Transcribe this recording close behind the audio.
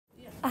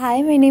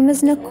Hi, my name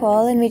is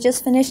Nicole, and we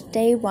just finished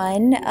day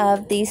one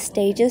of the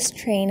Stages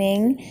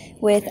training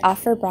with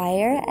Offer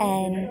Breyer.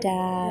 And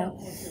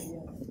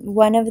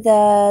one of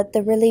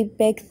the really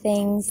big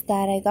things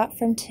that I got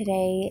from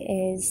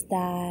today is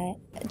that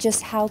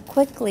just how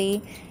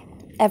quickly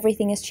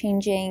everything is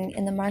changing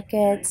in the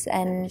markets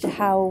and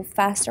how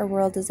fast our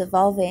world is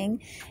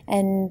evolving.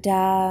 And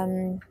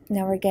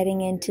now we're getting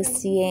into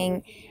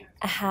seeing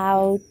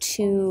how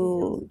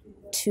to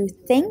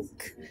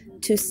think,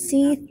 to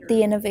see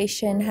the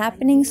innovation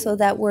happening so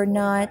that we're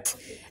not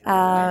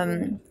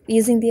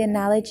using the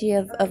analogy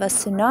of a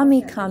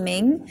tsunami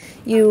coming.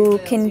 You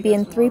can be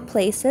in three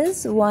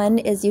places. One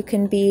is you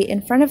can be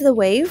in front of the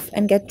wave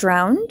and get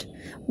drowned.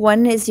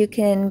 One is you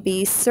can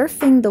be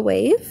surfing the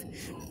wave,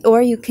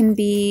 or you can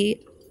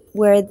be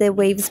where the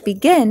waves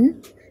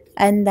begin,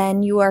 and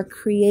then you are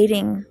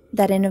creating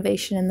that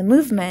innovation in the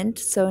movement.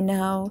 So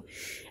now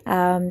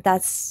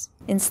that's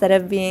instead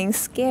of being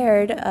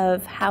scared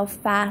of how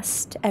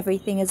fast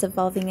everything is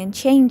evolving and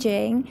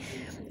changing,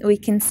 we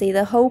can see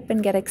the hope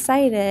and get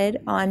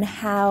excited on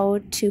how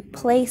to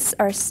place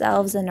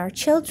ourselves and our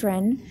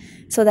children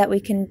so that we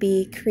can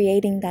be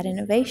creating that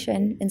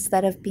innovation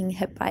instead of being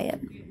hit by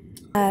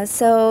it.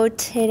 So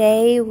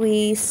today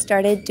we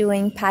started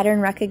doing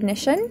pattern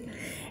recognition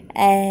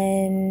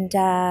and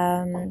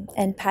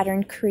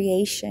pattern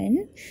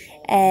creation,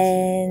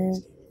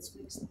 and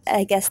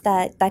I guess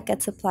that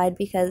gets applied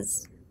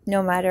because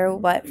no matter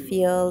what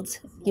field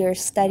you're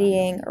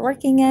studying or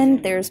working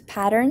in, there's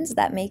patterns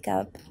that make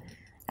up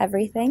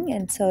everything.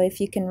 And so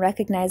if you can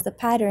recognize the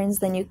patterns,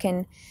 then you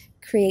can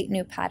create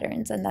new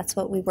patterns, and that's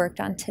what we worked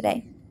on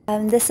today.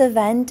 This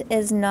event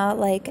is not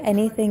like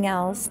anything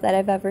else that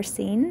I've ever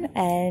seen,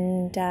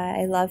 and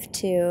I love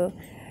to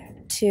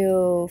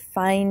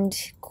find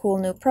cool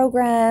new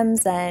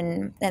programs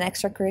and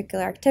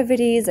extracurricular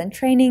activities and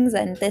trainings,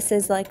 and this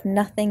is like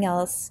nothing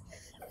else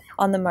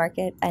on the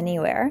market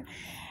anywhere.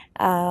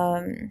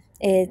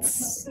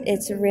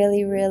 It's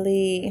really,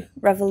 really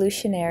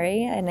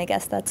revolutionary, and I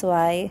guess that's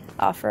why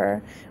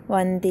Offer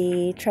won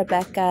the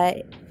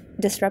Tribeca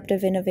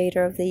Disruptive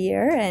Innovator of the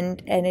Year,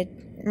 and it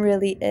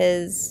really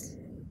is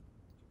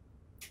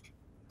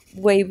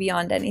way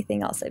beyond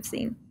anything else I've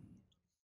seen.